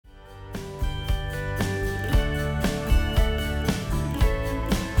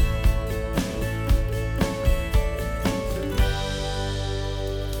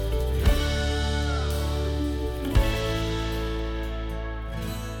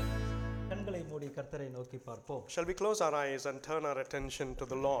கண்களை மூடி கர்த்தரை நோக்கி பார்ப்போம். Shall we close our eyes and turn our attention to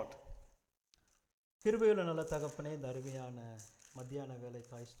the Lord? கிருபையுள்ள நல்ல தகப்பனே, இந்த அருமையான மத்தியான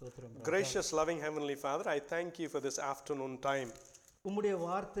வேளைக்காய் ஸ்தோத்திரம். Gracious, loving Heavenly Father, I thank you for this afternoon time. உம்முடைய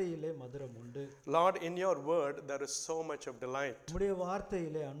வார்த்தையிலே மதுரம் உண்டு. Lord, in your word there is so much of delight. உம்முடைய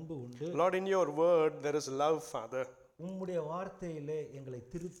வார்த்தையிலே அன்பு உண்டு. Lord, in your word there is love, Father. உம்முடைய வார்த்தையிலே எங்களை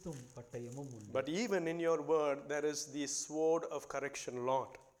திருத்தும் பட்டயமும் உண்டு. But even in your word there is the sword of correction,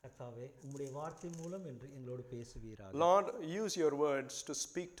 Lord. கர்த்தாவே, உம்முடைய வார்த்தை மூலம் என்று எங்களோடு பேசுவீராக. Lord, use your words to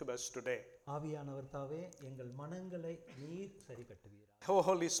speak to us today. ஆவியானவர் தாவே, எங்கள் மனங்களை நீர் சரி கட்டுவீராக. Oh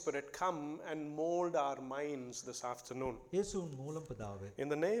Holy Spirit, come and mold our minds this afternoon. இயேசுவின் மூலம் பிதாவே. In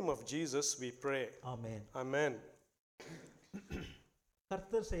the name of Jesus we pray. Amen. Amen.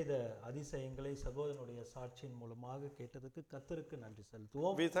 கர்த்தர் செய்த அதிசயங்களை சகோதரனுடைய சாட்சியின் மூலமாக கேட்டதுக்கு கர்த்தருக்கு நன்றி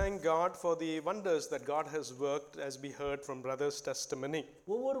செலுத்துவோம். We thank God for the wonders that God has worked, as we heard from brother's testimony.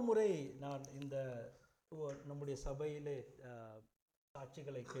 ஒவ்வொரு முறை நான் இந்த நம்முடைய சபையிலே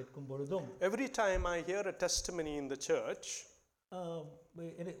சாட்சிகளை கேட்கும் பொழுதும், Every time I hear a testimony in the church,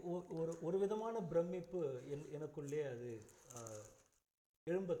 ஒரு விதமான பிரமிப்பு எனக்குள்ளே அது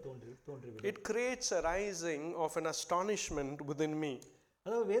எழும்ப தோன்றிவிடும். it creates a rising of an astonishment within me.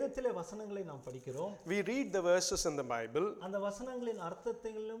 அதாவது வேதத்திலே வசனங்களை நாம் படிக்கிறோம். We read the verses in the Bible. அந்த வசனங்களின்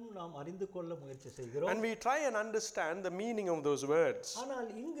அர்த்தத்தையும் நாம் அறிந்து கொள்ள முயற்சி செய்கிறோம். And we try and understand the meaning of those words. ஆனால்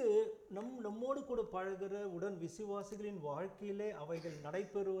இங்கு நம்மோடு கூட பழகுற உடன் விசுவாசிகளின் வாழ்க்கையிலே அவைகள்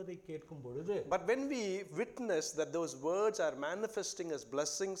நடைபெறுவதை கேட்கும் பொழுது, But when we witness that those words are manifesting as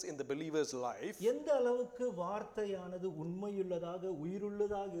blessings in the believer's life, எந்த அளவுக்கு வார்த்தையானது உண்மையுள்ளதாக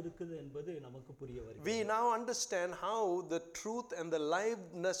உயிருள்ளதாக இருக்குது என்பது நமக்கு புரிய வருகிறது. we now understand how the truth and the liveness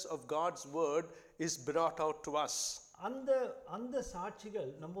of God's word is brought out to us. அந்த சாட்சிகள்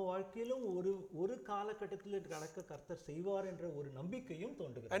நம்ம வாழ்க்கையிலும் ஒரு காலகட்டத்தில் நடக்க கர்த்தர் செய்வார் என்ற ஒரு நம்பிக்கையும்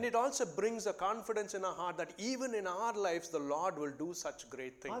தோன்றுகிறது. And it also brings a confidence in our heart that even in our lives the Lord will do such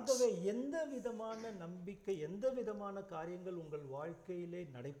great things. ஆகவே எந்த விதமான நம்பிக்கை, எந்த விதமான காரியங்கள் உங்கள் வாழ்க்கையிலே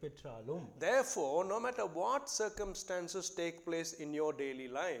நடைபெற்றாலும், Therefore, no matter what circumstances take place in your daily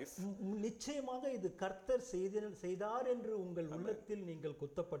life, நிச்சயமாக இது கர்த்தர் செய்தார் என்று உங்கள் உள்ளத்தில் நீங்கள்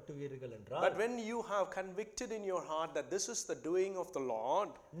குத்தப்பட்டுவீர்கள் என்றால், but when you have convicted in your heart that this is the doing of the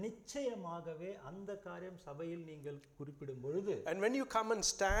Lord, நிச்சயமாகவே அந்த காரியம் சபையில் நீங்கள் குறிப்பிடும் பொழுது, and when you come and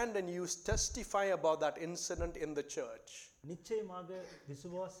stand and you testify about that incident in the church, நிச்சயமாக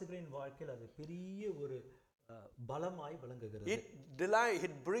விசுவாசிகளின் வாழ்க்கையில் அது பெரிய ஒரு பலமாய் விளங்குகிறது.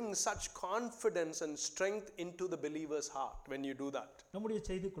 it brings such confidence and strength into the believer's heart when you do that. நம்முடைய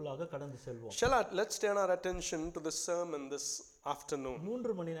செய்திக்குள்ளாக கடந்து செல்வோம். Let's turn our attention to the sermon this afternoon.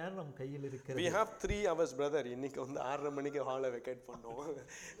 3 மணி நேரம் நம் கையில் இருக்கிறது. We have 3 hours, brother. இன்னைக்கு வந்து 6:30 மணிக்கு ஹாலை வெக்கேட் பண்ணோம்.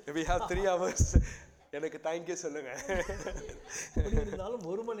 We have 3 hours. எனக்கு thank you சொல்லுங்க. இருந்தாலும்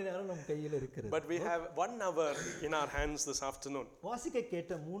 1 மணி நேரம் நம் கையில் இருக்கிறது. But we have 1 hour in our hands this afternoon. வாசிக்க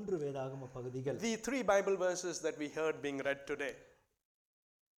கேட்ட 3 வேதாகம பகுதிகள். The 3 Bible verses that we heard being read today.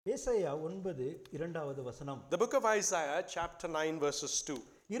 ஏசாயா 9:2 வசனம். The book of Isaiah chapter 9 verses 2.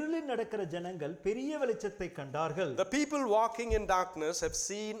 இருளில் நடக்கிற ஜனங்கள் பெரிய வெளிச்சத்தை கண்டார்கள். The people walking in darkness have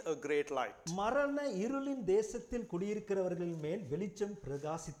seen a great light. மரண இருளின் தேசத்தில் குடியிருக்கிறவர்களின் மேல் வெளிச்சம்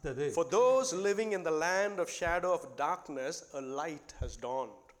பிரகாசித்தது. For those living in the land of shadow of darkness, a light has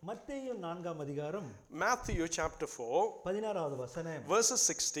dawned. மத்தேயு 4ஆம் அதிகாரம், Matthew chapter 4 16வது வசனம். verses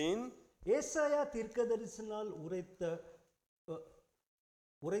 16. ஏசாயா தீர்க்கதரிசினால்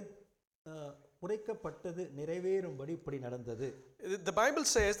உரைக்கப்பட்டது நிறைவேறும்படி இப்படி நடந்தது. The Bible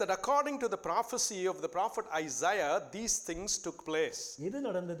says that according to the prophecy of the prophet Isaiah, these things took place. எது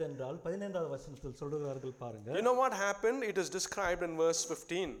நடந்தது என்றால் 15வது வசனத்தில் சொல்றார்கள் பாருங்க. You know what happened? It is described in verse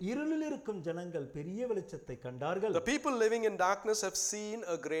 15. இருளில் இருக்கும் ஜனங்கள் பெரிய வெளிச்சத்தை கண்டார்கள். The people living in darkness have seen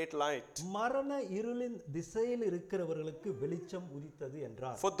a great light. மரண இருளின் திசையில் இருக்கிறவர்களுக்கு வெளிச்சம் உதித்தது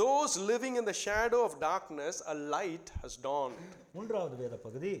என்றார். For those living in the shadow of darkness, a light has dawned. 3வது வேத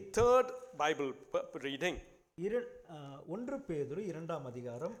பகுதி. Third Bible reading. 1 பேதுரு 2ஆம்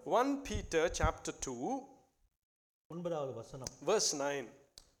அதிகாரம், 1 Peter chapter 2 9வது வசனம். verse 9.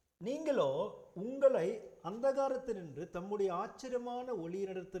 நீங்களோ உங்களை அந்தகாரத்தினின்று தம்முடைய ஆச்சரியமான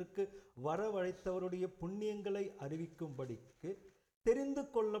ஒளியினிடத்திற்கு வரவழைத்தவருடைய புண்ணியங்களை அறிவிக்கும்படிக்கு தெரிந்து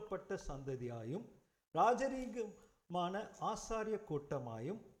கொள்ளப்பட்ட சந்ததியாயும் ராஜரீகமான ஆசாரிய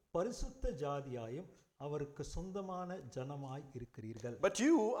கூட்டமாயும் பரிசுத்த ஜாதியாயும் அவருக்கு சொந்தமான ஜனமாய் இருக்கிறீர்கள். But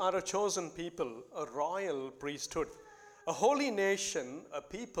you are a chosen people, a royal priesthood, a holy nation, a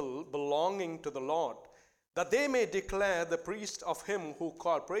people belonging to the Lord, that they may declare the praises of him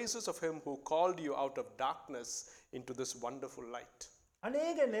who called you out of darkness into this wonderful light.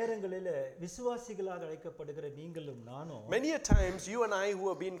 அநேக நேரங்களில விசுவாசிகளாக அழைக்கப்படுகிற நீங்களும் நானும் Many a times, you and I who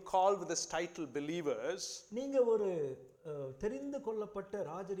have been called with this title believers, நீங்க ஒரு தெரிந்து கொள்ளப்பட்ட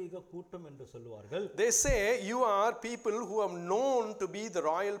ராஜரீக கூட்டம் என்று சொல்லுவார்கள். they say you are people who are known to be the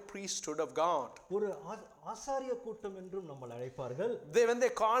royal priesthood of God. ஒரு ஆசாரிய கூட்டம் என்றும் நம்மை அழைப்பார்கள். When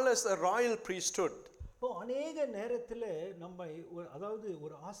they call us a royal priesthood, இப்போ அநேக நேரத்தில் நம்மை அதாவது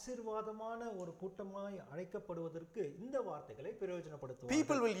ஒரு ஆசீர்வாதமான ஒரு கூட்டமாய் அழைக்கப்படுவதற்கு இந்த வார்த்தைகளை பிரயோஜனப்படுத்துவார்கள்.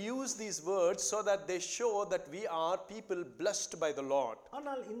 People will use these words so that they show that we are people blessed by the Lord.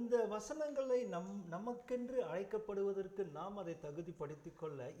 ஆனால் இந்த வசனங்களை நமக்கென்று அழைக்கப்படுவதற்கு நாம் அதை தகுதிப்படுத்திக்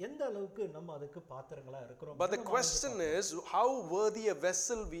கொள்ள எந்த அளவுக்கு நம்ம அதுக்கு பாத்திரங்களா இருக்கிறோம். But the question is how worthy a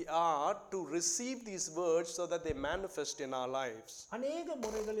vessel we are to receive these words so that they manifest in our lives. அநேக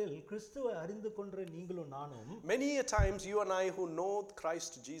முறைகளில் கிறிஸ்துவை அறிந்து கொண்ட நீங்களும் நானும் Many a times you and I who know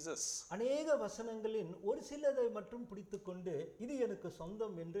Christ Jesus, அநேக வசனங்களின் ஒரு சிலதை மட்டும் பிடித்துக்கொண்டு இது எனக்கு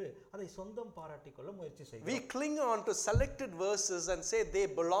சொந்தம் என்று அதை சொந்தம் பாராட்டிக் கொள்ள முயற்சி செய்கிறோம். we cling on to selected verses and say they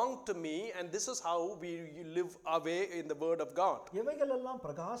belong to me and this is how we live our way in the word of God. எவைகளெல்லாம்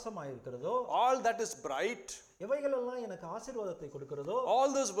பிரகாசமாய் இருக்கிறதோ, All that is bright, எவைகளெல்லாம் எனக்கு ஆசீர்வாதத்தை கொடுக்கிறதோ, all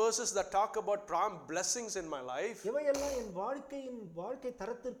those verses that talk about blessings in my life, எவையெல்லாம் என் வாழ்க்கை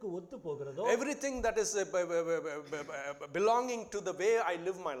தரத்திற்கு ஒத்து போகிறதோ, everything that is belonging to the way I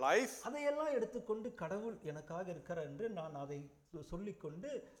live my life, அதையெல்லாம் எடுத்துக்கொண்டு கடவுள் எனக்காக இருக்கிறார் என்று நான் அதை சொல்லிக்கொண்டு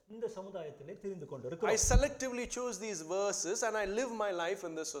இந்த சமுதாயத்திலே தெரிந்து I கொண்டிருக்கிறோம். selectively choose these verses and I live my life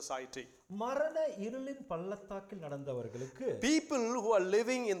in this society. மரண இருளின் பள்ளத்தாக்கில் நடந்தவர்களுக்கு, People who are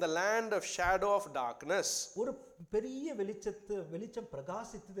living in the land of shadow of darkness, ஒரு பெரிய வெளிச்சம்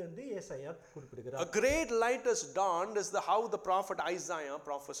பிரகாசித்தது என்று ஏசாயா குறிப்பிடுகிறார். a great light has dawned is how the prophet Isaiah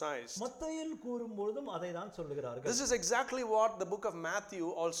prophesies. மத்தேயுவில் கூறும்போதும் அதை தான் சொல்லுகிறார்கள். This is exactly what the book of Matthew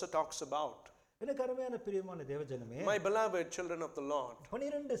also talks about. எனக்கு அருமையான பிரியமான தேவஜனமே, My beloved children of the Lord,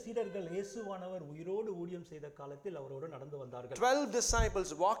 12 சீடர்கள் இயேசுவானவர் உயிரோடு ஊழியம் செய்த காலத்தில் அவரோடு நடந்து வந்தார்கள். 12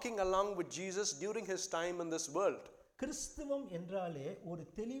 disciples walking along with Jesus during his time in this world. கிறிஸ்துவம் என்றாலே ஒரு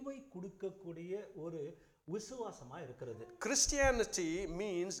தெளிவை கொடுக்கக்கூடிய ஒரு விசுவாசமா இருக்கிறது. Christianity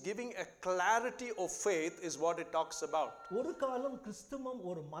means giving a clarity of faith is what it talks about. ஒரு காலம் கிறிஸ்துவம்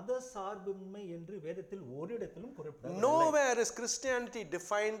ஒரு மத சார்பின்மை என்று வேதத்தில் ஓரிடத்திலும் குறிப்பிடப்படவில்லை. Nowhere is Christianity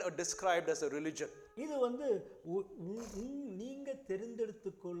defined or described as a religion. இது நீங்க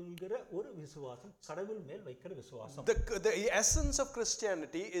தெரிந்தெடுத்துக் கொள்கிற ஒரு விசுவாசம், கடவுள் மேல் வைக்கிற விசுவாசம். The essence of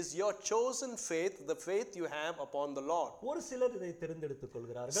Christianity is your chosen faith, the faith you have upon the Lord. ஒரு சிலர் இதை தெரிந்தெடுத்துக்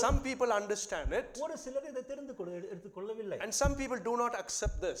கொள்கிறார்கள். Some people understand it. ஒரு சிலர் இதை எடுத்துக் கொள்ளவில்லை. And some people do not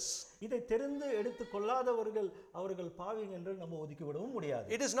accept this. இதை தெரிந்து எடுத்துக் கொள்ளாதவர்கள் அவர்கள் பாவிகள் என்று நம்ம ஒதுக்கி விடவும் முடியாது.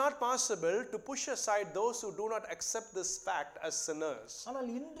 It is not possible to push aside those who do not accept this fact as sinners. ஆனால்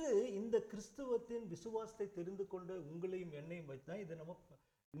இன்று இந்த கிறிஸ்துவத்தின் விசுவாசத்தை தெரிந்து கொண்ட உங்களையும் என்னையும் வைத்து தான் இதை நம்ம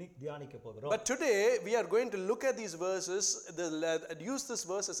தியானிக்க போகிறோம். But today we are going to look at these verses, use this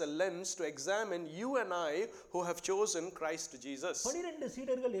verse as a lens to examine you and I who have chosen Christ Jesus. 12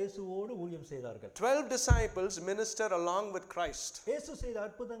 சீடர்கள் இயேசுவோடு ஊழியம் செய்தார்கள். 12 disciples minister along with Christ. இயேசு செய்த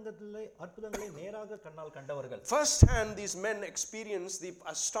அற்புதங்களை நேராக கண்ணால் கண்டவர்கள். First hand these men experienced the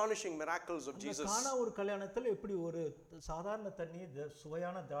astonishing miracles of Jesus. கானா ஒரு கல்யாணத்தில் எப்படி ஒரு சாதாரண தண்ணீர்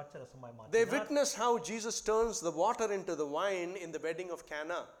சுவையான திராட்சை ரசமாய் மாற்றினார். They witnessed how Jesus turns the water into the wine in the wedding of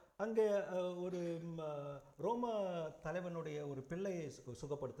Cana. அங்கே ஒரு ரோம தலைவனுடைய ஒரு பிள்ளையை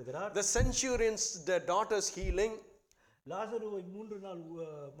சுகப்படுத்துகிறார். The centurion's daughter's healing. லாசருவை 3 நாள்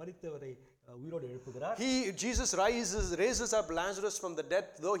மரித்தவரை உயிரோடு எழுப்புகிறார். Jesus raises up Lazarus from the dead,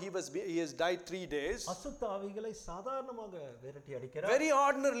 though he has died 3 days. அசுத்த ஆவிகளை சாதாரணமாக விரட்டி அடிக்கிறார். Very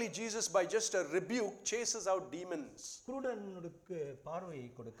ordinarily Jesus by just a rebuke chases out demons. குருடனுக்கு பார்வையை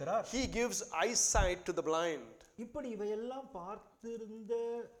கொடுக்கிறார். He gives eyesight to the blind. இப்படி இவையெல்லாம் பார்த்திருந்த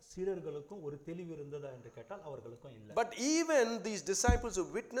சீடர்களுக்கும் ஒரு தெளிவு இருந்ததா என்று கேட்டால் அவர்களுக்கும் இல்லை. But even these disciples who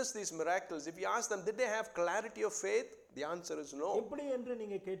witnessed these miracles, if you ask them, did they have clarity of faith? The answer is no. எப்படி என்று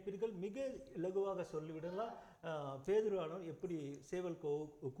நீங்க கேட்பீர்கள். மிக இலகுவாக சொல்லிவிடலாம். பேதுருவானவர் எப்படி சேவல்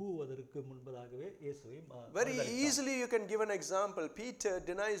கூவுவதற்கு முன்பதாகவே இயேசுவை very easily you can give an example. Peter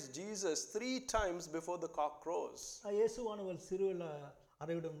denies Jesus 3 times before the cock crows. இயேசுவானவர் சிறுவில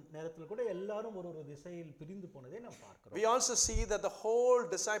அறைவிடும் நேரத்தில் கூட எல்லாரும் ஒரு திசையில் பிரிந்து போனதை நாம் பார்க்கிறோம். We also see that the whole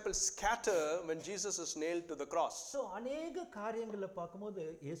disciples scatter when Jesus is nailed to the cross. So அநேக காரியங்களை பார்க்கும்போது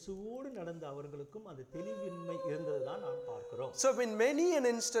இயேசுவோடு நடந்த அவர்களுக்கும் அந்த தெளிவின்மை இருந்ததுதான் நாம் பார்க்கிறோம். So in many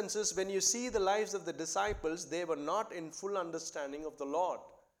instances when you see the lives of the disciples, they were not in full understanding of the Lord.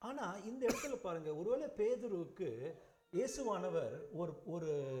 ஆனா இந்த இடத்துல பாருங்க, ஒருவேளை பேதுருவுக்கு இயேசுவானவர்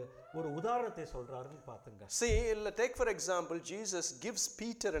ஒரு உதாரணத்தை சொல்றாருன்னு பாத்துங்க. See, take for example, Jesus gives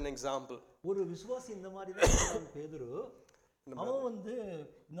Peter an example. ஒரு விசுவாசி இந்த மாதிரி தான் பேதுரு அவன் வந்து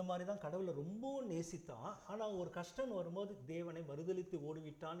இந்த மாதிரி தான் கடவுளை ரொம்ப நேசித்தான். ஆனா ஒரு கஷ்டம் வரும்போது தேவனை மறுதலித்து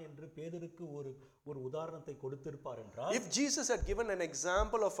ஓடிவிட்டான் என்று பேதுருக்கு ஒரு உதாரணத்தை கொடுத்திருப்பார் என்றால், If Jesus had given an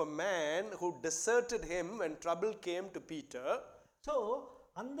example of a man who deserted him when trouble came to Peter, so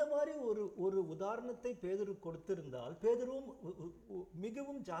அந்த மாதிரி ஒரு உதாரணத்தை பேதுரு கொடுத்திருந்தால் பேதுருவும்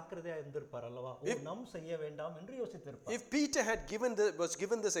மிகவும் ஜாக்கிரதையா இருந்திருப்பார் அல்லவா? நாம் செய்ய வேண்டாம் என்று யோசித்திருப்பார். if Peter had was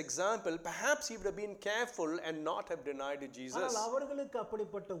given this example, perhaps he would have been careful and not have denied Jesus. ஆனால் அவர்களுக்கு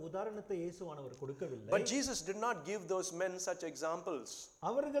அப்படிப்பட்ட உதாரணத்தை இயேசுவானவர் கொடுக்கவில்லை. But Jesus did not give those men such examples.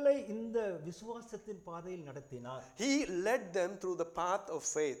 அவர்களை இந்த விசுவாசத்தின் பாதையில் நடத்தினார். He led them through the path of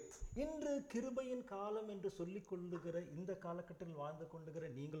faith. இன்று கிருபையின் காலம் என்று சொல்லிக் கொள்ளுகிற இந்த காலகட்டத்தில் வாழ்ந்து கொண்டுகிற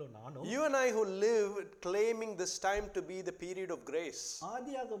நீங்களும் நானும், You and I who live claiming this time to be the period of grace,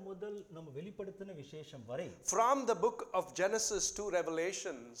 ஆதியாகமம் முதல் நம்ம வெளிப்படுத்தின விசேஷம் வரை, from the book of Genesis to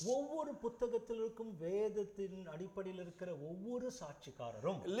Revelations, ஒவ்வொரு புத்தகத்திலும் வேதத்தின் அடிப்படையில் இருக்கிற ஒவ்வொரு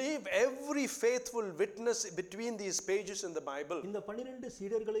சாட்சிக்காரரும், leave every faithful witness between these pages in the Bible, இந்த 12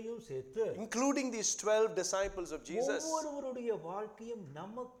 சீடர்களையும் சேர்த்து including these 12 disciples of Jesus. ஒவ்வொருவருடைய வாழ்க்கையும்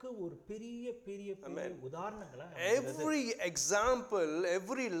நமக்கு ஒரு பெரிய பெரிய பெரிய உதாரணங்களா Every example,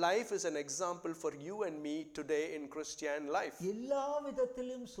 every life is an example for you and me today in Christian life. எல்லா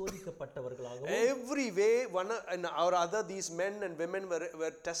விதத்திலும் சோதிக்கப்பட்டவர்களாகவும், Every way, one or other, these men and women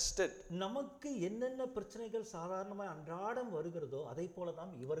were tested. நமக்கு என்னென்ன பிரச்சனைகள் சாதாரணமாய் அன்றாடம் வருகிறதோ அதை போல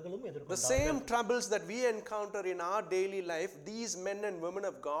தான் இவர்களும் The எதிர்கொண்டார்கள். same troubles that we encounter in our daily life, these men and women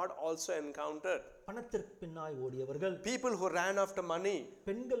of God also encountered. பணத்திற்கு பின்னாய் ஓடியவர்கள், People who ran after money,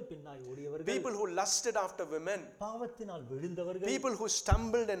 பெண்கள் பின்னாய் ஓடியவர்கள், people who lusted after women, பாவத்தினால் விழுந்தவர்கள், people who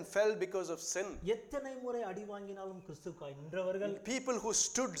stumbled and fell because of sin, எத்தனை முறை அடி வாங்கினாலும் கிறிஸ்துவுக்காய் நின்றவர்கள், people who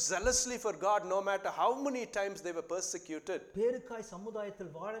stood zealously for God no matter how many times they were persecuted, பேருக்காய்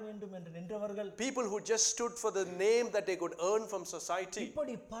சமுதாயத்தில் வாழ வேண்டும் என்று நின்றவர்கள், people who just stood for the name that they could earn from society.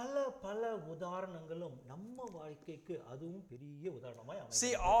 இப்படி பல பல உதாரணங்களும் நம்ம வாழ்க்கைக்கு அதுவும் பெரிய உதாரணமாய் அமையும்.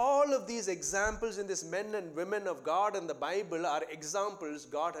 See, all of these examples in this men and women of God in the Bible are examples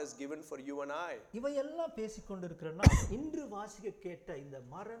God has given for you and I. இவையெல்லாம் பேசிக்கொண்டிருக்கிறனா இன்று வாசிக்க கேட்ட இந்த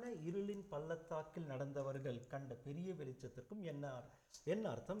மரண இருளின் பள்ளத்தாக்கில் நடந்தவர்கள் கண்ட பெரிய வெளிச்சத்திற்கும் என்ன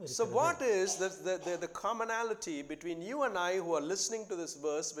அர்த்தம் So இருக்கிறது? what is the commonality between you and I who are listening to this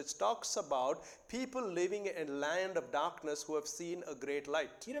verse which talks about people living in a land of darkness who have seen a great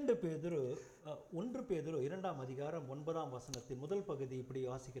light? 1 பேதுரு 2ஆம் அதிகாரம் 9ஆம் வசனத்தின் முதல் பகுதி இப்படி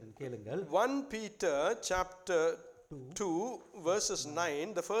வாசிக்கிறேன் கேளுங்கள். 1 Peter chapter 2 verses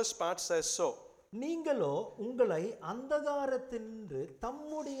 9, the first part says so. நீங்களோ உங்களை அந்தகாரத்தினின்று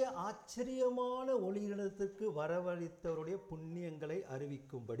தம்முடைய ஆச்சரியமான ஒளியிடத்துக்கு வரவழைத்தவருடைய புண்ணியங்களை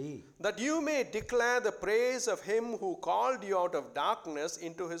அறிவிக்கும்படி, That you may declare the praise of him who called you out of darkness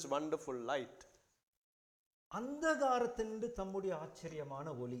into his wonderful light. அந்தகாரத்தினின்று தம்முடைய ஆச்சரியமான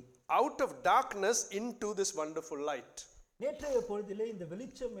ஒளி, Out of darkness into this wonderful light. நேற்றைய பொழுதிலே இந்த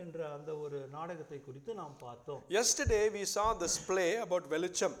வெளிச்சம் என்ற அந்த ஒரு நாடகத்தை குறித்து நாம் பார்த்தோம். Yesterday we saw this play about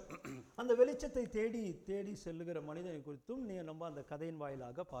Velicham. அந்த வெளிச்சத்தை தேடி தேடி செல்லுகிற மனிதனை குறித்தும் நம்ம அந்த கதையின்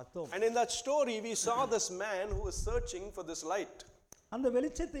வாயிலாக பார்த்தோம். And in that story we saw this man who was searching for this light. அந்த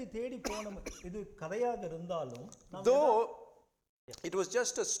வெளிச்சத்தை தேடி போன இது கதையாக இருந்தாலும், Though it was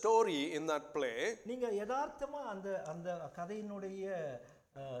just a story in that play, நீங்க யதார்த்தமா அந்த கதையினுடைய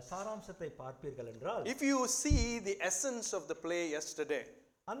சாராம்சத்தை பார்ப்பீர்கள் என்றால், if you see the essence of the play yesterday,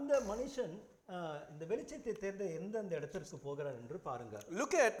 அந்த மனுஷன் இந்த வெளிச்சத்தை தேர்ந்த எந்தெந்த இடத்திற்கு போகிறார் என்று பாருங்க.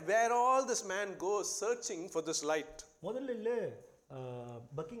 look at where all this man goes searching for this light. முதல்ல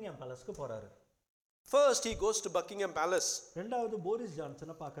பக்கிங்ஹாம் பேலஸ்க்கு போறாரு. First he goes to Buckingham Palace. இரண்டாவது போரிஸ்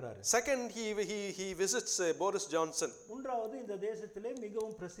ஜான்சனை பார்க்கறாரு. Second he visits Boris Johnson. மூன்றாவது இந்த தேசத்திலே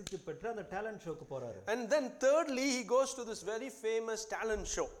மிகவும் பிரசித்தி பெற்ற அந்த டாலன்ட் ஷோக்கு போறாரு. And then thirdly he goes to this very famous talent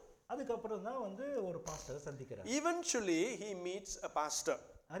show. அதுக்கு அப்புறம் தான் வந்து ஒரு பாஸ்டரை சந்திக்கிறார். Eventually he meets a pastor.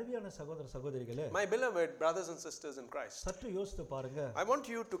 அருமையான சகோதர சகோதரிகளே, My beloved brothers and sisters in Christ, சற்று யோசித்து பாருங்க. I want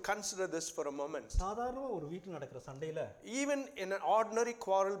you to consider this for a moment. சாதாரண ஒரு வீட்டில் நடக்கிற சண்டையில, Even in an ordinary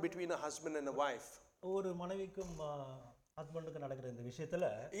quarrel between a husband and a wife, ஒரு மனைவிக்கும் ஹஸ்பண்டுக்கும் நடக்கிற இந்த விஷயத்துல,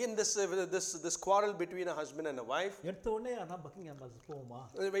 in this quarrel between a husband and a wife, எடுத்த உடனே ஆனா பக்கிங்ஹாம் பேலஸ் போவோமா?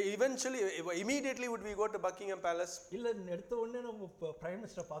 eventually immediately would we go to Buckingham Palace? இல்ல எடுத்த உடனே நம்ம பிரைம்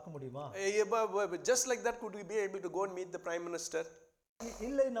மினிஸ்டரை பார்க்க முடியுமா? Just like that could we be able to go and meet the prime minister?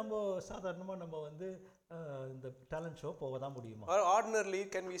 இல்லை, நம்ம சாதாரணமா நம்ம வந்து இந்த டாலன்ட் ஷோ போவதான் முடியுமா? Or ordinarily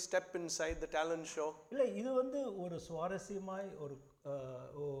can we step inside the talent show? இல்லை, இது வந்து ஒரு சுவாரஸ்யமாய் ஒரு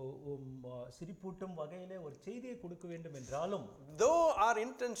சிரிப்பூட்டும் வகையிலே ஒரு செய்தியை கொடுக்க வேண்டும் என்றாலும், though our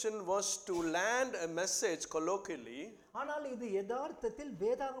intention was to land a message colloquially, ஆனால் இது யதார்த்தத்தில்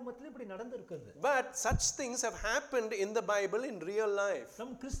வேதாகமத்தில் இப்படி நடந்திருக்கிறது. But such things have happened in the Bible in real life.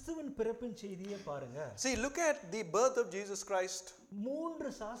 நம் கிறிஸ்துவின் பிறப்பின் செய்தியை பாருங்க. See, look at the birth of Jesus Christ.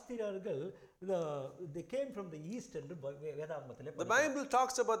 3 சாஸ்திரியார்கள் they came from the east என்று வேதாகமத்திலே The Bible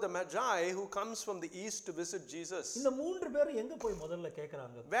talks about the Magi who comes from the east to visit Jesus. இந்த 3 பேரும் எங்க போய் முதல்ல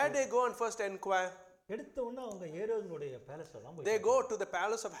கேக்குறாங்க? Where they go and first inquire? எடுத்த உடனே அவங்க ஏரோதுடைய பேலஸ்ல தான் போய் They go to the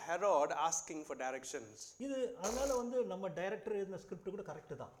palace of Herod asking for directions. இது அதனால நம்ம டைரக்டர் எழுதின ஸ்கிரிப்ட் கூட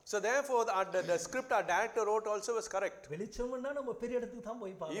கரெக்ட் தான். So therefore the script our director wrote also was correct. வெளிச்சம்னா நம்ம பெரிய இடத்துக்கு தான்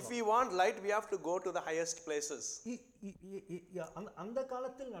போய் பார்க்கணும். If we want light, we have to go to the highest places. அந்த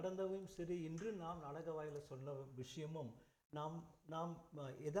காலத்தில் நடந்தவையும் சரி, இன்று நாம் நாடகவாயில சொன்ன விஷயமும் நாம்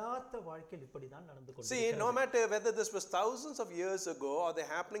யதார்த்த வாழ்க்கையில் இப்படி தான் நடந்து கொண்டிருக்கிறோம். See, no matter whether this was thousands of years ago or the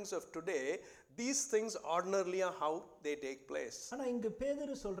happenings of today, these things ordinarily are how they take place. ஆனா இங்க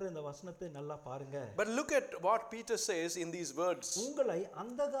பேதுரு சொல்ற இந்த வசனத்தை நல்லா பாருங்க. But look at what Peter says in these words. உங்களை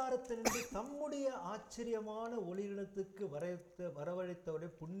அந்தகாரத்திலிருந்து தம்முடைய ஆச்சரியமான ஒளியிடத்துக்கு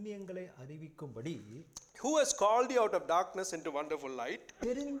வரவழைத்தவருடைய புண்ணியங்களை அறிவிக்கும்படி, Who has called you out of darkness into wonderful light?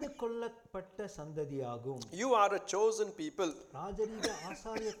 தெரிந்து கொள்ளப்பட்ட சந்ததியாகும், You are a chosen people, ராஜரீக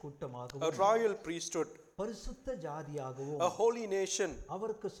ஆசாரிய கூட்டமாகவும், a royal priesthood, பரிசுத்த ஜாதியாகவும், a holy nation,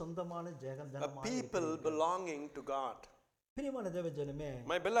 அவருக்கு சொந்தமான a ஜெகந்தனமான people belonging to God. பிரியமான தேவஜனமே,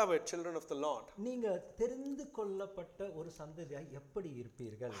 My beloved children of the Lord, நீங்க தெரிந்து கொள்ளப்பட்ட ஒரு சந்ததியாய் எப்படி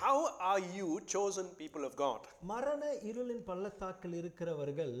இருப்பீர்கள்? how are you chosen people of God? மரண இருளின் பள்ளத்தாக்கில்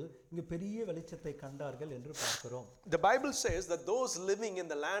இருக்கிறவர்கள் இங்க பெரிய வெளிச்சத்தை கண்டார்கள் என்று பார்க்கிறோம். The Bible says that those living in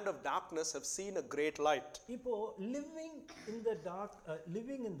the land of darkness have seen a great light. இப்போ living in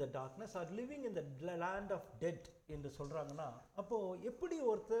the darkness or living in the land of dead என்று சொல்றாங்கன்னா, அப்போ எப்படி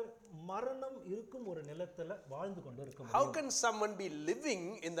ஒருத்தர் மரணம் இருக்கும் ஒரு நிலத்துல வாழ்ந்து கொண்டு இருக்க முடியும்? How can someone be living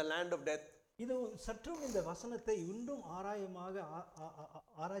in the land of death? இது சற்றும் இந்த வசனத்தை இன்னும்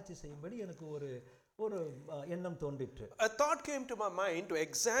ஆராய்ச்சி செய்யும்படி எனக்கு ஒரு எண்ணம் தோன்றிற்று. A thought came to my mind to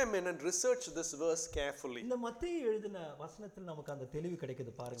examine and research this verse carefully. இந்த மத்தேயு எழுதின வசனத்தில் நமக்கு அந்த தெளிவு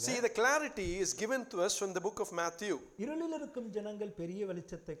கிடைக்குது பாருங்க. See, the clarity is given to us from the book of Matthew. இருளில் இருக்கும் ஜனங்கள் பெரிய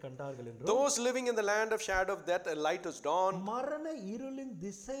வெளிச்சத்தை கண்டார்கள் என்றும், Those living in the land of shadow of death, a light has dawned. மரண இருளின்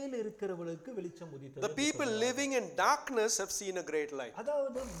திசையில் இருக்கிறவர்களுக்கு வெளிச்சம் உதித்தது. The people living in darkness have seen a great light.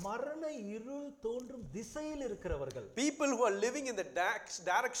 அதாவது மரண இருள் தோன்றும் திசையில் இருக்கிறவர்கள், People who are living in the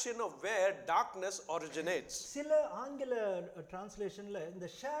direction of where darkness originates. சில ஆங்கில டிரான்ஸ்லேஷன்ல இந்த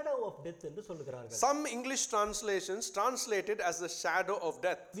ஷேடோ ஆஃப் டெத் என்று சொல்லுகிறார்கள். Some English translations translate it as the shadow of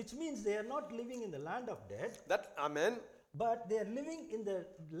death. Which means they are not living in the land of death. That, amen. But they are living in the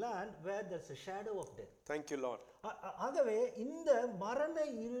land where there's a shadow of death. Thank you, Lord. ஆகவே இந்த மரண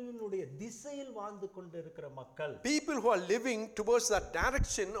இருளினுடைய திசையில் வாழ்ந்து கொண்டிருக்கிற மக்கள், People who are living towards that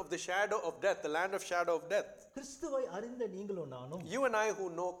direction of the shadow of death, the land of shadow of death. கிறிஸ்துவை அறிந்த நீங்களும் நானும், You and I who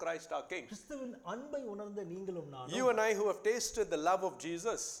know Christ our King. கிறிஸ்துவின் அன்பை உணர்ந்த நீங்களும் நானும், You and I who have tasted the love of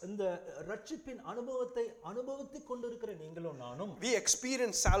Jesus. இந்த ரட்சிப்பின் அனுபவத்தை அனுபவித்துக் கொண்டிருக்கிற நீங்களும் நானும், We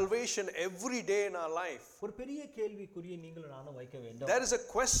experience salvation every day in our life. ஒரு பெரிய கேள்விக்குரிய நீங்களும் நானும் வைக்க வேண்டும். There is a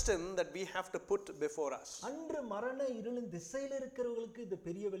question that we have to put before us. அன்று மரண இருளின் திசையில் இருக்கிறவர்களுக்கு இது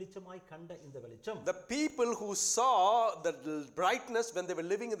பெரிய வெளிச்சமாய் கண்ட இந்த வெளிச்சம், The people who saw the brightness when they were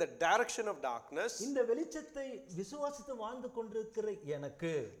living in the direction of darkness, இந்த வெளிச்சத்தை விசுவாசித்து வாழ்ந்து கொண்டிருக்கிற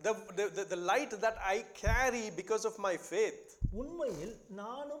எனக்கு, the light that I carry because of my faith, உண்மையில்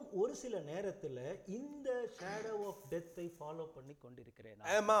நானும் ஒரு சில நேரத்துல இந்த ஷேடோ ஆஃப் டெத்தை ஃபாலோ பண்ணி கொண்டிருக்கிறேன்.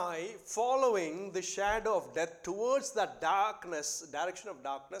 am I following the shadow of death towards that darkness, direction of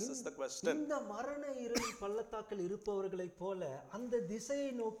darkness is the question. இந்த மரண இருளின் பள்ளத்தாக்கில் இருப்பவர்களை போல அந்த திசையை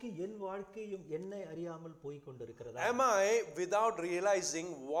நோக்கி என் வாழ்க்கையும் என்னை அறியாமல் போய் கொண்டிருக்கிறதா? Am I without realizing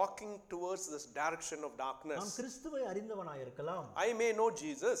walking towards this direction of darkness? நான் கிறிஸ்துவை அறிந்தவனாய் இருக்கலாம். I may know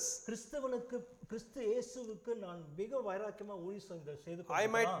Jesus. கிறிஸ்து இயேசுவுக்கு நான் மிக வைராக்கியமா ஊழியம் செய்து I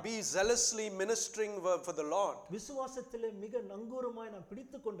might be zealously ministering for the Lord. விசுவாசத்திலே மிக நங்கூரமாய் நான்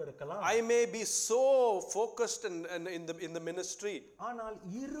பிடித்துக் கொண்டிருக்கலாம். I may be so focused in the ministry. ஆனால்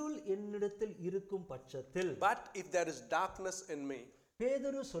இருள் என்னிடத்தில் இருக்கும் பட்சத்தில், But if there is darkness in me,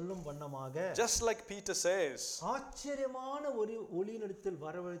 பேதுரு சொல்லும் வண்ணமாக, just like Peter says, ஆச்சரியமான ஒரு ஒளியினிடத்தில்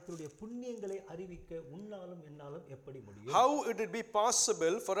வரவழைத்தவருடைய புண்ணியங்களை அறிவிக்க உன்னாலும் என்னாலும் எப்படி முடியும்? how would it be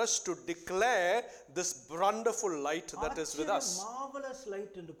possible for us to declare this wonderful light that is with us? marvelous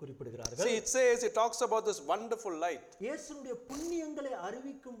light என்று குறிப்பிடுகிறார்கள். See, it talks about this wonderful light. இயேசுவுடைய புண்ணியங்களை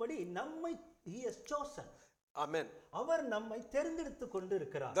அறிவிக்கும்படி நம்மை he has chosen. Amen. அவர் நம்மை தெரிந்தெடுத்து கொண்டு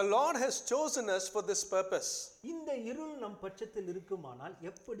இருக்கிறார். The Lord has chosen us for this purpose. இந்த இருள் நம் பட்சத்தில் இருக்குமானால்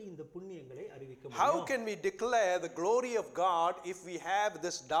எப்படி இந்த புண்ணியங்களை அறிவிக்க முடியும்? How can we declare the glory of God if we have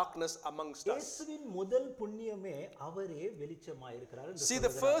this darkness amongst us? இயேசுவின் முதல் புண்ணியமே அவரே வெளிச்சமாய் இருக்கிறார் என்று See,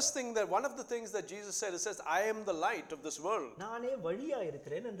 the first thing that one of the things that Jesus said, he says, I am the light of this world. நானே வழியா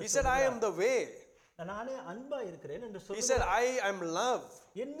இருக்கிறேன் என்று He said, I am the way. நானே அன்பா இருக்கிறேன் என்று He சொல்லுகிறார். said, I am love.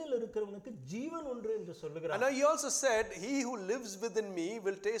 என்னில் இருக்கிறவனுக்கு ஜீவன் உண்டு என்று சொல்லுகிறார். And he also said, he who lives within me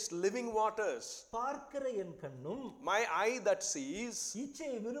will taste living waters. பார்க்கிற என் கண்ணும் My eye that sees,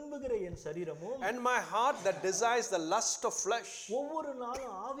 இச்சையை விரும்புகிற என் சரீரமும் and my heart that desires the lust of flesh, ஒவ்வொரு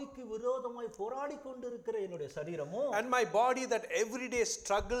நாளும் ஆவிக்கு விரோதமாய் போராடி கொண்டிருக்கிற என்னுடைய சரீரமும் and my body that every day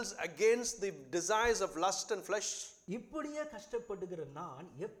struggles against the desires of lust and flesh. இப்படியே கஷ்டப்படுகிற நான்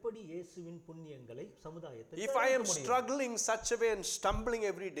எப்படி இயேசுவின் புண்ணியங்களை சமுதாயத்தில் If I am struggling such a way and stumbling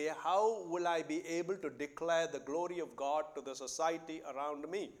every day, how will I be able to declare the glory of God to the society around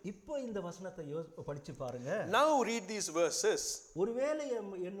me? இப்போ இந்த வசனத்தை படிச்சு பாருங்க. Now read these verses. ஒருவேளை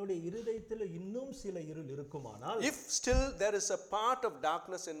என்னுடைய இருதயத்தில் இன்னும் சில இருள் இருக்குமானால், If still there is a part of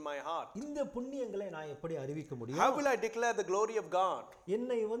darkness in my heart, இந்த புண்ணியங்களை நான் எப்படி அறிவிக்க முடியும்? how will I declare the glory of God?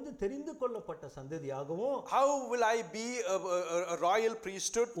 என்னை தெரிந்து கொள்ளப்பட்ட சந்ததியாகவும், How will I be a royal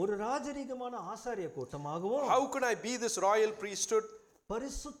priesthood? ஒரு ராஜரீகமான ஆசாரிய கூட்டமாகவும், How can I be this royal priesthood?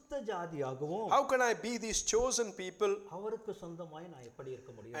 பரிசுத்த ஜாதியாகவும், How can I be these chosen people? அவருக்கு சொந்தமாய் நான் எப்படி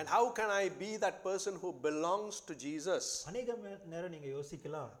இருக்க முடியும்? And how can I be that person who belongs to Jesus? அநேக நேரம் நீங்க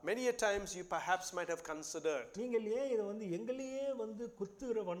யோசிக்கலாம், Many a times you perhaps might have considered, நீங்கள் ஏன் இதை எங்களையே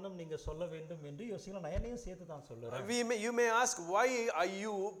குத்துகிற வண்ணம் நீங்க சொல்ல வேண்டும் என்று யோசிக்கலாம். நான் என்னையும் சேர்த்து தான் சொல்லுறேன். you may ask, why are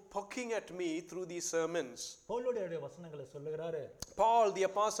you poking at me through these sermons? பவுலுடைய வசனங்களை சொல்லுகிறாரு. Paul the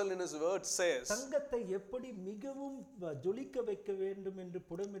apostle in his word says, தங்கத்தை எப்படி மிகவும் ஜொலிக்க வைக்க வேண்டும் என்று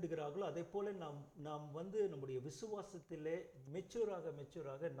புடமிடுகிறார்களோ அதே போல நாம் நம்முடைய விசுவாசத்திலே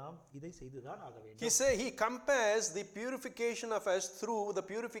மெச்சூராக நாம் இதை செய்துதான் ஆக வேண்டும். He compares the purification of us through the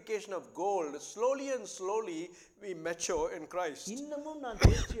purification of gold. Slowly and slowly we mature in Christ. இன்னமும் நான்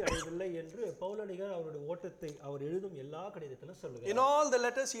தேர்ச்சி அடையவில்லை என்று பவுலடிகர் அவருடைய ஓட்டத்தை அவர் எழுதும் எல்லா கடிதத்திலும் சொல்லுகிறார். In all the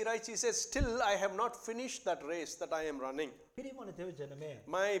letters he writes, he says, still I have not finished that race that I am running. பிரியமான தேவ ஜனமே,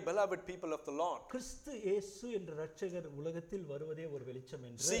 My beloved people of the Lord, கிறிஸ்து இயேசு என்ற இரட்சகர் உலகத்தில் வருவதே ஒரு வெளிச்சம்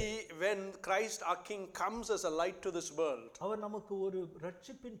என்று. see, when Christ our King comes as a light to this world, அவர் நமக்கு ஒரு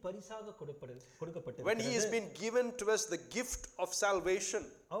இரட்சிப்பின் பரிசாக கொடுக்கப்பட்டிருக்கிறார். when he has been given to us the gift of salvation,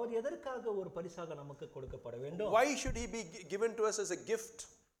 அவர் எதற்காக ஒரு பரிசாக நமக்கு கொடுக்கப்பட வேண்டும்? why should he be given to us as a gift?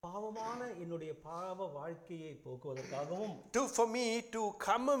 பாவமான என்னுடைய பாவ வாழ்க்கையை போக்குவதற்காகவும், for me to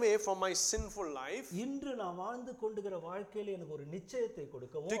come away from my sinful life, இன்று நான் வாழ்ந்து கொண்டிருக்கிற வாழ்க்கையில எனக்கு ஒரு நிச்சயத்தை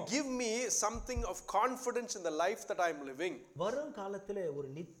கொடுக்கவும், to give me something of confidence in the life that I am living, வரும் காலத்திலே ஒரு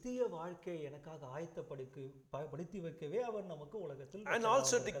நித்திய வாழ்க்கையை எனக்காக ஆயத்தப்படுத்தி வைக்கவே அவர் நமக்கு உலகத்தில், and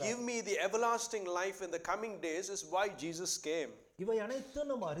also to give me the everlasting life in the coming days is why Jesus came. இவை அனைத்தும்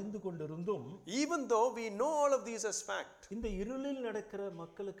நாம் அறிந்து கொண்டிருந்தும், even though we know all of these as fact, இந்த இருளில் நடக்கிற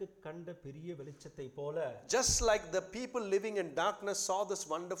மக்களுக்கு கண்ட பெரிய வெளிச்சத்தை போல, just like the people living in darkness saw this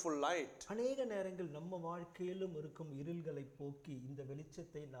wonderful light, அநேக நேரங்கள் நம்ம வாழ்க்கையிலும் இருக்கும் இருள்களை போக்கி இந்த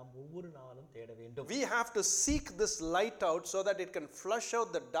வெளிச்சத்தை நாம் ஒவ்வொரு நாளும் தேட வேண்டும். we have to seek this light out so that it can flush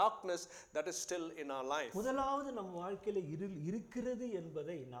out the darkness that is still in our life. முதலாவது நம்ம வாழ்க்கையில இருள் இருக்கிறது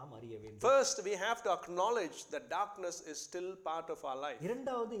என்பதை நாம் அறிய வேண்டும். First we have to acknowledge that darkness is still part of our life.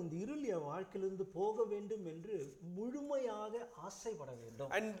 இரண்டாவது இந்த இருள் என் வாழ்க்கையிலிருந்து போக வேண்டும் என்று முழுமையாக ஆசைப்பட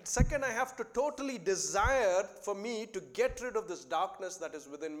வேண்டும். And second, I have to totally desire for me to get rid of this darkness that is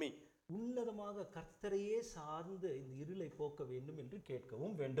within me. உன்னதமாக கர்த்தரையே சார்ந்து இந்த இருளை போக்க வேண்டும் என்று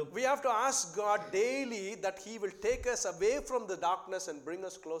கேட்கவும் வேண்டும். We have to ask God daily that he will take us away from the darkness and bring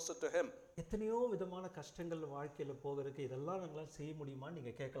us closer to him. எத்தனையோ விதமான கஷ்டங்கள் வாழ்க்கையில போகிறதுக்கு இதெல்லாம் நம்மளால செய்ய முடியுமா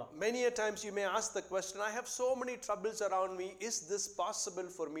நீங்க கேட்கலாம். Many a times you may ask the question, I have so many troubles around me, is this possible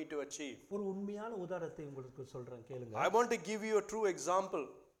for me to achieve? ஒரு உண்மையான உதாரணத்தை உங்களுக்கு சொல்றேன் கேளுங்க. I want to give you a true example.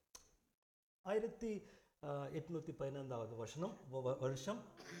 1815வது வருஷம்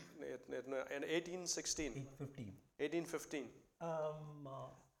In 1815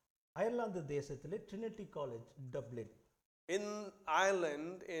 அயர்லாந்து தேசத்திலே Trinity college Dublin, in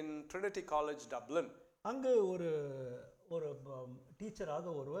Ireland, in Trinity College Dublin, அங்கு ஒரு டீச்சராக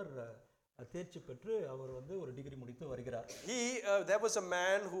ஒருவர் தேர்ச்சி பெற்று அவர் ஒரு டிகிரி முடித்து வருகிறார். there was a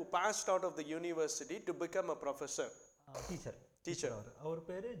man who passed out of the university to become a professor. Teacher அவர்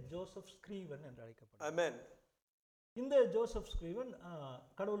பேரு ஜோசப் ஸ்க்ரீவன் என்று அழைக்கப்படுகிறார். Amen. இந்த ஜோசப் ஸ்க்ரீவன்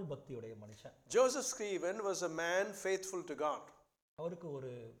கடவுள் பக்தியுடைய மனுஷன். Joseph Scriven was a man faithful to God. அவருக்கு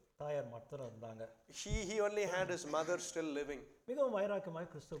ஒரு தாயார் மாத்திரம் இருந்தாங்க. He only had his mother still living. மிகவும்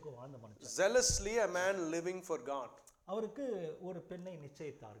வைராக்கியமாய் கிறிஸ்துவுக்கு வாழ்ந்த மனுஷன். Zealously a man living for God. அவருக்கு ஒரு பெண்ணை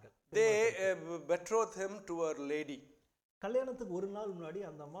நிச்சயித்தார்கள். They betrothed him to a lady. கல்யாணத்துக்கு ஒரு நாள் முன்னாடி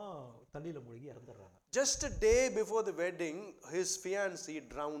அந்த அம்மா தண்ணியில மூழ்கி இறந்துடுறாங்க. Just a day before the wedding, his fiancée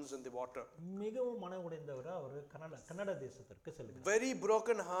drowns in the water. மிகவும் மன உடைந்தவரா அவர் கனடா தேசத்திற்கு செல்கிறார். Very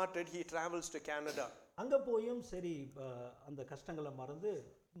broken hearted, he travels to Canada. அங்க போயும் சரி அந்த கஷ்டங்களை மறந்து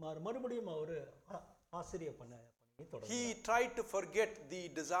மறுபடியும் அவர் ஆசிரிய பண்ண He tried to forget the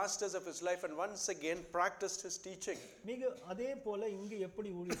disasters of his life and once again practiced his teaching. அதே போல இங்க எப்படி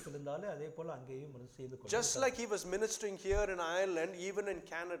ஊழியத்தில் இருந்தாலே அதே போல அங்கேயும் செய்து கொண்டார். Just like he was ministering here in Ireland, even in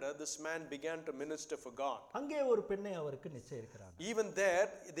Canada, this man began to minister for God. அங்கே ஒரு பெண்ணை அவருக்கு நிச்சயிக்கிறாங்க. Even there,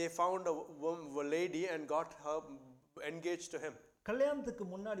 they found a lady and got her engaged to him. கல்யாணத்துக்கு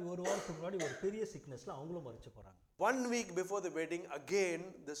முன்னாடி ஒரு வாரத்துக்கு முன்னாடி ஒரு பெரிய சிக்னஸ்ல அவங்களும் மரிச்சு போறாங்க. 1 week before the wedding, again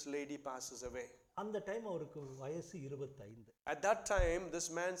this lady passes away. அந்த டைம் அவருக்கு வயசு 25. At that time, this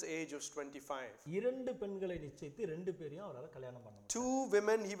man's age was 25. இரண்டு பெண்களை நிச்சயித்து ரெண்டு பேரையும் அவரால் கல்யாணம் பண்ண முடியல. 2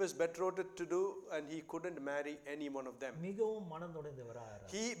 women he was betrothed to do and he couldn't marry any one of them. மிகவும்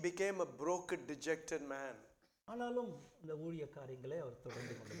மனதுடைந்தவராக He became a broken, dejected man. ஆனாலும் இந்த ஊழிய காரியங்களை அவர்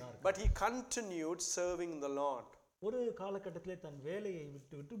தொடர்ந்து கொண்டுதான் இருந்தார். But he continued serving the Lord. ஒரு காலகட்டத்திலே தன் வேலையை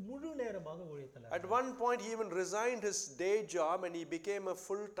விட்டு முழு நேரமாக ஊழியத்தில். At one point he even resigned his day job and he became a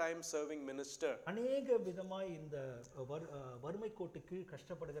full-time serving minister. அநேக விதமாய் இந்த வறுமை கோட்டு கீழ்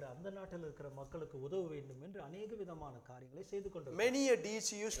கஷ்டப்படுகிற அந்த நாட்டில் இருக்கிற மக்களுக்கு உதவ வேண்டும் என்று அநேக விதமான காரியங்களை செய்து கொண்டார். Many deeds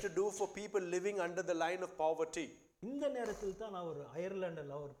he used to do for people living under the line of poverty. இந்த நேரத்தில் தான் அவர்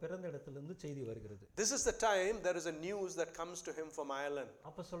அயர்லாந்தில் அவர் பிறந்த இடத்திலிருந்து செய்தி வருகிறது. This is the time there is a news that comes to him from Ireland.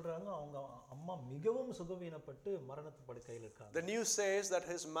 அப்ப சொல்றாங்க அவங்க அம்மா மிகவும் சுகவீனப்பட்டு மரணத்து படுக்கையில் இருக்காங்க. The news says that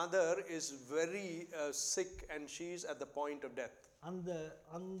his mother is very sick and she is at the point of death. அவங்க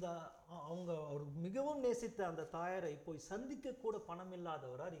அவர் மிகவும் நேசித்த அந்த தாயாரை போய் சந்திக்க கூட பணம்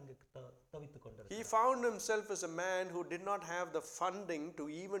இல்லாதவரார் இங்கு தவித்துக் கொண்டிருந்தார். He found himself as a man who did not have the funding to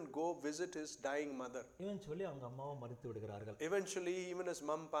even go visit his dying mother. Eventually அவங்க அம்மாவை மரித்து விடுகிறார்கள். Eventually even his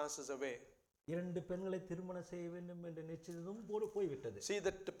mom passes away. இரண்டு பெண்களை திருமணம் செய்ய வேண்டும் என்று நிச்சயித்ததும் போய்விட்டது. See,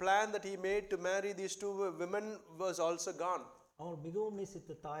 that plan that he made to marry these 2 women was also gone. அவர் மிகவும்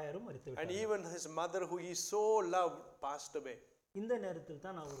நேசித்த தாயாரும் மரித்து விட்டார். And even his mother who he so loved passed away. இந்த நேரத்தில்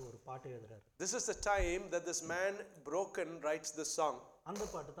தான் அவர் ஒரு பாட்டு எழுதுறார். This is the time that this man broken writes this song. அந்த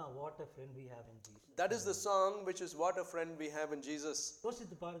பாட்டு தான் What a Friend We Have in Jesus. That is the song which is What a Friend We Have in Jesus.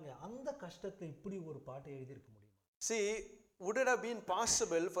 யோசித்து பாருங்க, அந்த கஷ்டத்தை இப்படி ஒரு பாட்டு எழுதி இருக்க முடியுமா? See, would it have been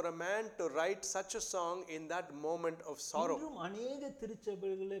possible for a man to write such a song in that moment of sorrow? இன்றும் அநேக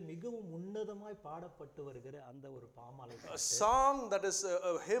திருச்சபைகளிலே மிகவும் உன்னதமாய் பாடப்பட்டு வருகிற அந்த ஒரு பாமாலை பாட்டு. A song that is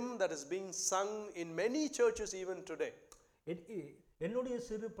a hymn that is being sung in many churches even today. என்னுடைய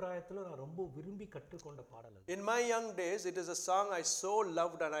சிறு பிராயத்துல நான் ரொம்ப விரும்பி கற்றுக்கொண்ட பாடல் அது. In my young days, it is a song I so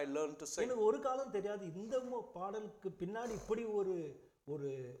loved and I learned to sing. எனக்கு ஒரு காலம் தெரியாது இந்த பாடலுக்கு பின்னாடி இப்படி ஒரு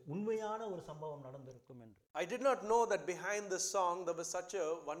உண்மையான ஒரு சம்பவம் நடந்திருக்கும் என்று. I did not know that behind this song there was such a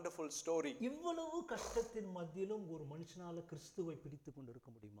wonderful story. இவ்வளவு கஷ்டத்தின் மத்தியிலும் ஒரு மனுஷனால கிறிஸ்துவை பிடித்துக் கொண்டு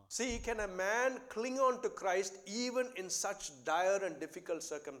இருக்க முடியுமா? See, can a man cling on to Christ even in such dire and difficult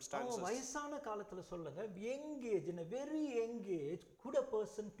circumstances? வயசான காலத்துல சொல்லுங்க, young age, in a very young age, could a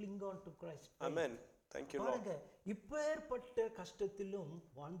person cling on to Christ? Amen. Thank you, Lord. பாருங்க, இப்பேற்பட்ட கஷ்டத்திலும்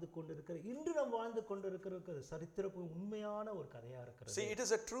வாழ்ந்து கொண்டிருக்கிற இன்று நாம் வாழ்ந்து கொண்டிருக்கிற சரித்திரம் உண்மையான ஒரு கதையா இருக்கிறது. See, it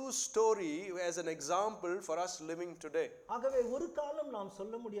is a true story as an example for us living today. ஆகவே ஒரு காலம் நாம்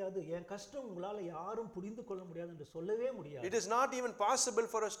சொல்ல முடியாது, என் கஷ்டம் உங்களால யாரும் புரிந்து கொள்ள முடியாது என்று சொல்லவே முடியாது. It is not even possible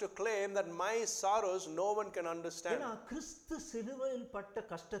for us to claim that my sorrows no one can understand. ஏன்னா கிறிஸ்து சிலுவையில் பட்ட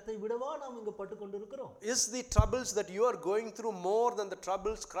கஷ்டத்தை விடவா நாம் இங்க பட்டு கொண்டிருக்கிறோம்? Is the troubles that you are going through more than the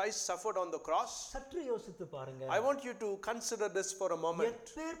troubles Christ suffered on the cross? சற்று யோசித்து பாருங்க. I want you to consider this for a moment.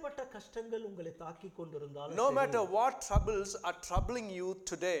 எப்பேற்பட்ட கஷ்டங்கள் உங்களை தாக்கிக் கொண்டிருந்தாலும் No matter what troubles are troubling you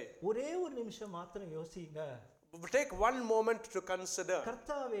today, ஒரே ஒரு நிமிஷம் மாத்திரம் யோசிங்க. take one moment to consider.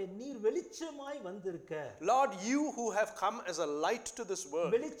 கர்த்தாவே, நீர் வெளிச்சமாய் வந்திருக்க. Lord, you who have come as a light to this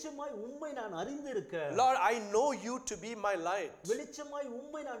world. வெளிச்சமாய் உம்மை நான் அறிந்திருக்க. Lord, I know you to be my light. வெளிச்சமாய்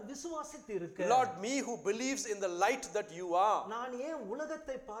உம்மை நான் விசுவாசித்து இருக்க. Lord, me who believes in the light that you are. நான் ஏன்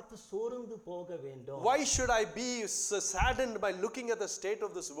உலகத்தை பார்த்து சோர்ந்து போக வேண்டும்? Why should I be saddened by looking at the state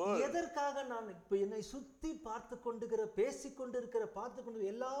of this world? எதற்காக நான் இப்ப என்னை சுத்தி பார்த்து கொண்டிருக்கிற பேசிக் கொண்டிருக்கிற பார்த்து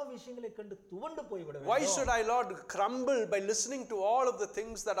கொண்டிருக்கிற எல்லா விஷயங்களை கண்டு துவண்டு போய்விட வேண்டும்? Why should I, Lord, not crumble by listening to all of the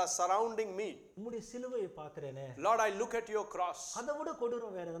things that are surrounding me. உம்முடைய சிலுவையை பார்க்கிறேனே, Lord, I look at your cross. அதை விட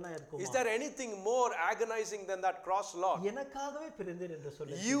கொடூரம் வேற எதனா இருக்குமா? Is there anything more agonizing than that cross, Lord? எனக்காகவே பிறந்தீர் என்று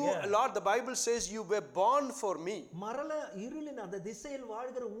சொல்லுங்க. You, Lord, the Bible says you were born for me. மரண இருளின் அந்த திசையில்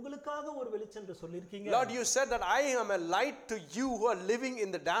வாழ்கிற உங்களுக்காக ஒரு வெளிச்சம் என்று சொல்லிருக்கீங்க. Lord, you said that I am a light to you who are living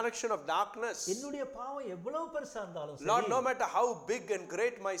in the direction of darkness. என்னுடைய பாவம் எவ்வளவு பெருசா இருந்தாலும் சரி, Lord, no matter how big and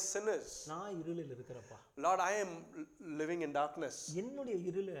great my sin is, நான் இருளில் இருக்கிறப்பா. Lord, I am living in darkness. என்னுடைய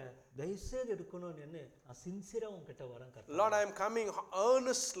இருளை தயவுசெய்து எடுக்கணும்னு நான் சின்சியரா உன்கிட்ட வரேன் கர்த்தா. Lord, I am coming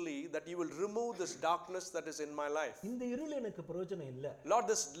earnestly that you will remove this darkness that is in my life. இந்த இருள் எனக்கு பிரயோஜனம் இல்ல. Lord,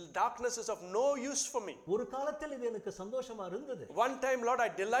 this darkness is of no use for me. ஒரு காலத்தில் இது எனக்கு சந்தோஷமா இருந்தது. One time, Lord, I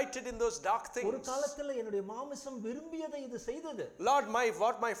delighted in those dark things. ஒரு காலத்தில் என்னுடைய மாமிசம் விரும்பியதை இது செய்தது. Lord,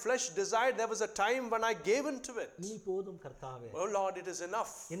 what my flesh desired, there was a time when I gave into it. நீ போதும் கர்த்தாவே. Oh Lord, it is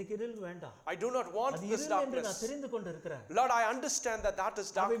enough. எனக்கு இருள் வேண்டாம். I do not want this darkness. நான் தெரிந்து கொண்டிருக்கிறேன். Lord, I understand that that is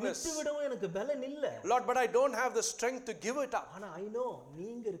darkness. விட்டுவிடவும் எனக்கு பலன் இல்ல. Lord, but I don't have the strength to give it up. ஆனா I know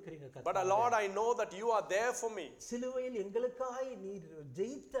நீங்க இருக்கீங்க கர்த்தாவே. But Lord, I know that you are there for me. சிலுவையில் எங்களுக்காக நீர்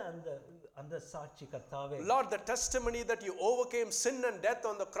ஜெயித்த அந்த சாட்சி கர்த்தாவே. Lord, the testimony that you overcame sin and death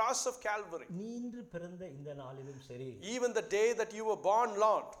on the cross of Calvary. நீன்று பிறந்த இந்த நாளிலும் சரி, Even the day that you were born,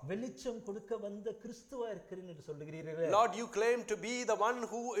 Lord. வெளிச்சம் கொடுக்க வந்த கிறிஸ்துவா இருக்கிறீர் என்று சொல்லுகிறீர்களே. Lord, you claim to be the one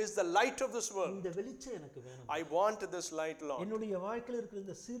who is the light of this world. இந்த வெளிச்சம் எனக்கு வேணும். I want this light, Lord. என்னுடைய வாழ்க்கையில் இருக்கிற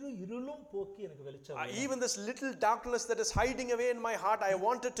இந்த சிறு இருளும் போக்கி எனக்கு வெளிச்சம் வேணும். Even this little darkness that is hiding away in my heart, I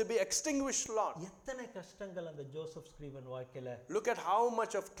want it to be extinguished, Lord. எத்தனை கஷ்டங்கள் அந்த ஜோசப் ஸ்கிரீவன் வாழ்க்கையில. Look at how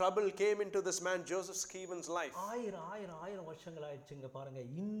much of trouble came into this man Joseph Stephen's life. ஆயிரம் வருஷங்கள் ஆயிடுச்சுங்க பாருங்க.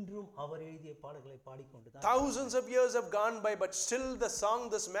 இன்றும் அவர் எழுதிய பாடல்களை பாடிக்கொண்டுதான். Thousands of years have gone by, but still the song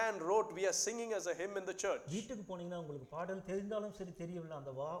this man wrote, we are singing as a hymn in the church. வீட்டுக்கு போனீங்கன்னா உங்களுக்கு பாடல் தெரிந்தாலும் சரி தெரியவில்லை,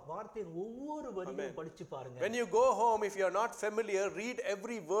 அந்த வார்த்தையின் ஒவ்வொரு வரியும் படிச்சு பாருங்க. When you go home, if you are not familiar, read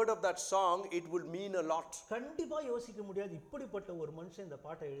every word of that song. It will mean a lot. கண்டிப்பா யோசிக்க முடியாது இப்படிப்பட்ட ஒரு மனுஷன் இந்த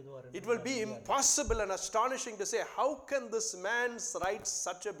பாட்டை எழுதுவார். It will be impossible and astonishing to say, how can this man write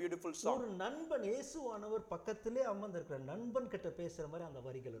such a beautiful song? ஒரு நண்பன் இயேசுவானவர் பக்கத்திலே அமர்ந்திருக்கிற நண்பன் கிட்ட பேசுற மாதிரி அந்த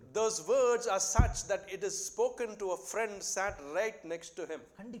வரிகள் இருக்கு. Those words are such that it is spoken to a friend sat right next to him.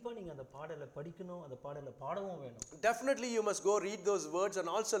 கண்டிப்பா நீங்க அந்த பாடலை படிக்கணும், அந்த பாடலை பாடவும் வேணும். Definitely you must go read those words and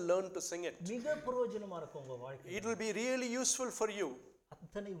also learn to sing it. மிக பிரயோஜனமா இருக்கும் உங்க வாழ்க்கை. It will be really useful for you.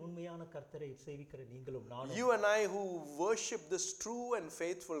 அத்தனை உண்மையான கர்த்தரை சேவிக்கிற நீங்களும் நானும். You and I who worship this true and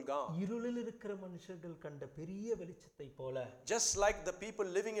faithful God. இருளில் இருக்கிற மனுஷர்கள் கண்ட பெரிய வெளிச்சத்தை போல, Just like the people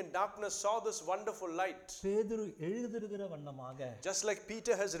living in darkness saw this wonderful light. பேதுரு எழுதுகிற வண்ணமாக, Just like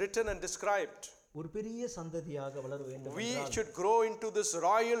Peter has written and described. ஒரு பெரிய சந்ததியாக வளர வேண்டும் We என்றால், should grow into this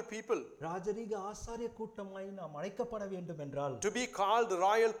royal people. ராஜரீக ஆசாரிய கூட்டமாய் நாம் அழைக்கப்பட வேண்டும் என்றால், To be called the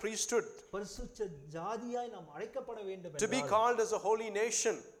royal priesthood. பரிசுத்த ஜாதியாய் நாம் அழைக்கப்பட வேண்டும் To be என்றால், called as a holy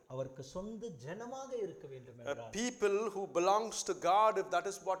nation. அவருக்கு சொந்த ஜனமாக இருக்க வேண்டும் A என்றால், people who belongs to God, if that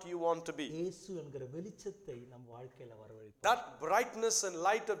is what you want to be. இயேசு என்கிற வெளிச்சத்தை நம் வாழ்க்கையில வரவழைப்பார். That brightness and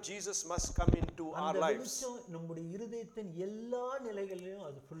light of Jesus must come into our அந்த lives. வெளிச்சம் நம்முடைய இருதயத்தின் எல்லா நிலைகளிலும்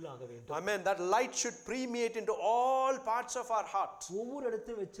அது full ஆக வேண்டும். Amen. That light should permeate into all parts of our heart. ஒவ்வொரு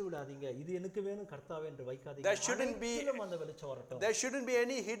இடத்தையும் வெச்சு விடாதீங்க. இது எனக்கு வேணும் கர்த்தாவே என்று வைக்காதீங்க. There shouldn't be- அனைத்திலும் அந்த வெளிச்சம் வரட்டும். There shouldn't be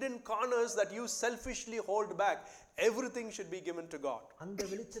any hidden corners that you selfishly hold back. Everything should be given to God. அந்த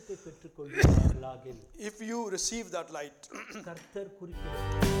வெளிச்சத்தை பெற்றுக்கொள்வீர்களாகில் If you receive that light, கர்த்தர்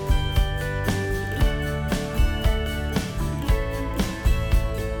குறிக்கிறார்.